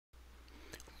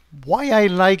why I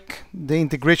like the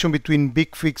integration between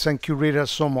BigFix and QRadar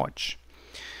so much.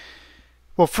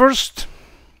 Well, first,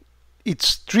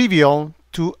 it's trivial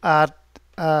to add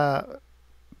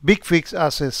BigFix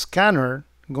as a scanner,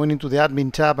 going into the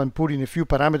admin tab and putting a few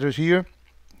parameters here,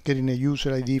 getting a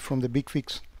user ID from the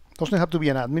BigFix. Doesn't have to be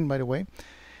an admin, by the way.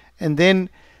 And then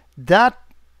that,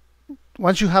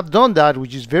 once you have done that,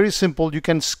 which is very simple, you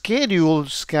can schedule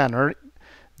scanner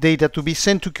data to be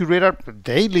sent to QRadar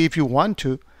daily if you want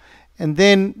to. And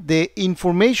then the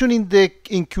information in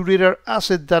QRadar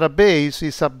asset database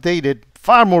is updated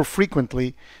far more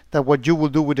frequently than what you will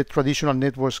do with a traditional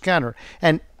network scanner.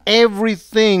 And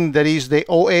everything that is the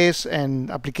OS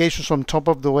and applications on top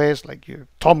of the OS, like your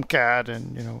Tomcat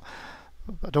and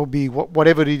Adobe,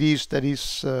 whatever it is that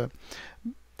is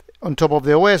on top of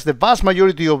the OS, the vast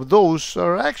majority of those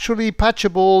are actually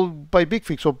patchable by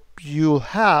BigFix. So you'll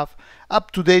have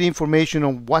up-to-date information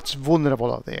on what's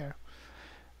vulnerable out there.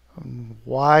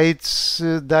 Why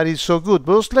that is so good?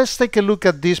 But let's take a look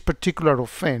at this particular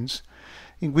offense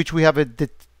in which we have a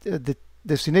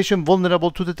destination vulnerable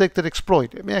to detected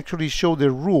exploit. Let me actually show the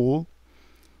rule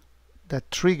that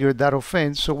triggered that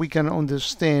offense so we can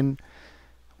understand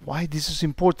why this is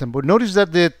important. But notice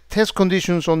that the test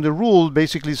conditions on the rule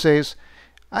basically says,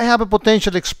 I have a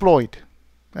potential exploit.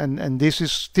 And this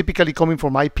is typically coming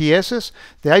from IPSs.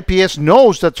 The IPS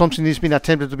knows that something is being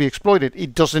attempted to be exploited.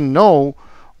 It doesn't know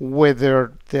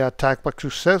whether the attack was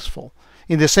successful.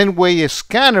 In the same way, a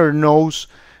scanner knows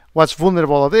what's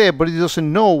vulnerable there, but it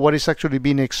doesn't know what is actually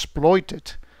being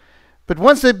exploited. But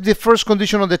once the first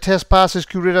condition of the test passes,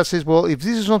 QRadar says, well, if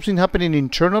this is something happening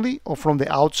internally or from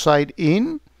the outside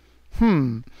in,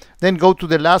 then go to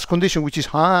the last condition, which is,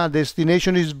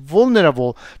 destination is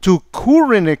vulnerable to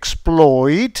current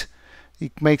exploit.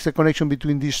 It makes a connection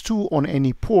between these two on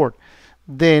any port.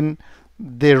 Then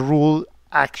the rule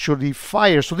actually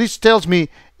fires. So this tells me,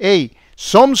 hey,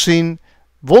 something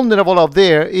vulnerable out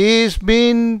there is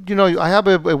being, I have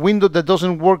a window that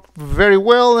doesn't work very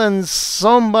well and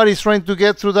somebody's trying to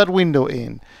get through that window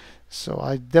in. So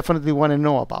I definitely want to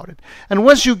know about it. And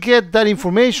once you get that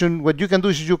information, what you can do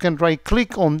is you can right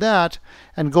click on that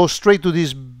and go straight to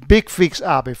this BigFix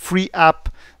app, a free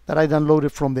app that I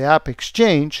downloaded from the App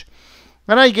Exchange.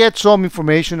 And I get some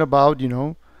information about,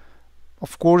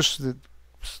 of course,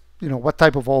 what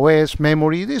type of OS,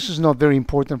 memory. This is not very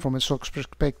important from a SOC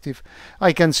perspective.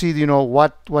 I can see,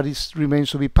 what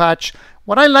remains to be patched.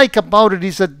 What I like about it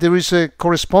is that there is a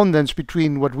correspondence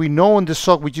between what we know on the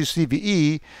SOC, which is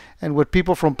CVE, and what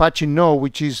people from patching know,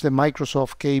 which is the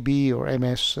Microsoft KB or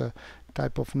MS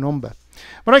type of number.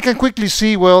 But I can quickly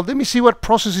see, well, let me see what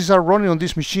processes are running on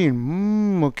this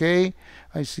machine. Okay,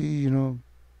 I see,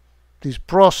 this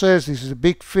process, this is a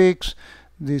BigFix.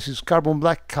 This is Carbon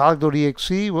Black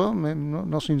calc.exe. Well,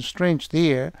 nothing strange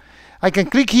there. I can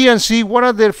click here and see what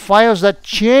are the files that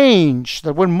changed,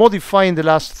 that were modified in the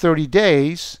last 30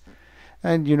 days.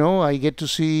 And, I get to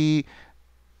see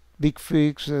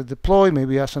BigFix deploy,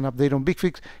 maybe as an update on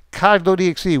BigFix.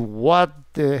 Calc.exe, what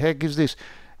the heck is this?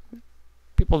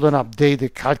 People don't update the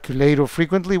calculator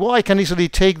frequently. Well, I can easily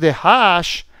take the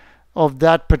hash of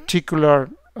that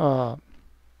particular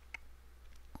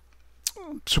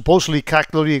supposedly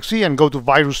calc.exe and go to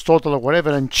VirusTotal or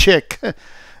whatever and check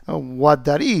what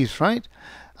that is, right?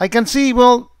 I can see,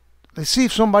 well, let's see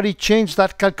if somebody changed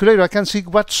that calculator. I can see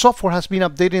what software has been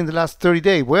updated in the last 30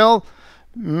 days. Well,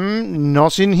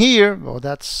 nothing here. Well,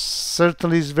 that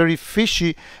certainly is very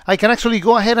fishy. I can actually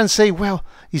go ahead and say, well,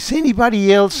 is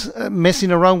anybody else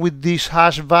messing around with this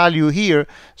hash value here?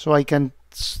 So I can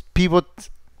pivot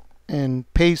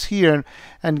and paste here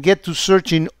and get to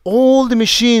searching all the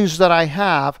machines that I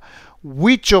have,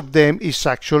 which of them is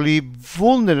actually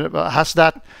vulnerable, has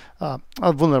that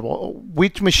vulnerable,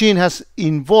 which machine has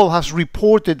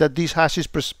reported that this hash is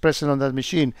present on that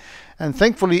machine, and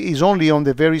thankfully is only on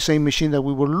the very same machine that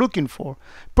we were looking for.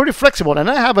 Pretty flexible, and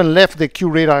I haven't left the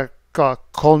QRadar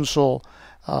console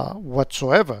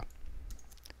whatsoever.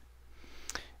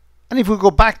 And if we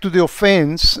go back to the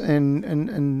offense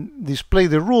and display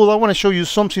the rule, I want to show you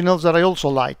something else that I also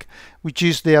like, which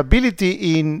is the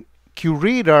ability in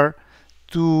QRadar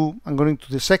to, I'm going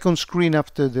to the second screen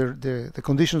after the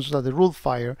conditions that the rule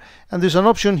fire, and there's an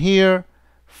option here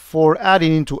for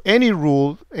adding into any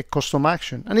rule a custom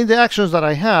action. And in the actions that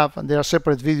I have, and there are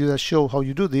separate videos that show how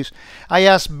you do this, I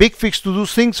ask BigFix to do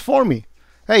things for me.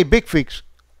 Hey, BigFix,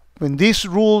 when these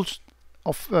rules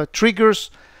of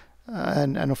triggers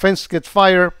and an offense gets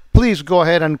fired, please go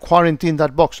ahead and quarantine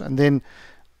that box. And then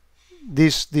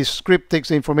this script takes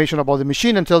the information about the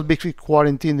machine and tells BigFix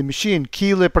quarantine the machine,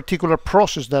 kill a particular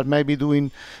process that may be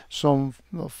doing some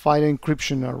file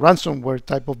encryption or ransomware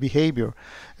type of behavior.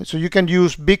 And so you can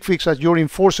use BigFix as your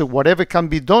enforcer. Whatever can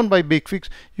be done by BigFix,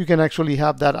 you can actually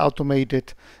have that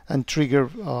automated and trigger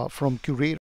from QRadar.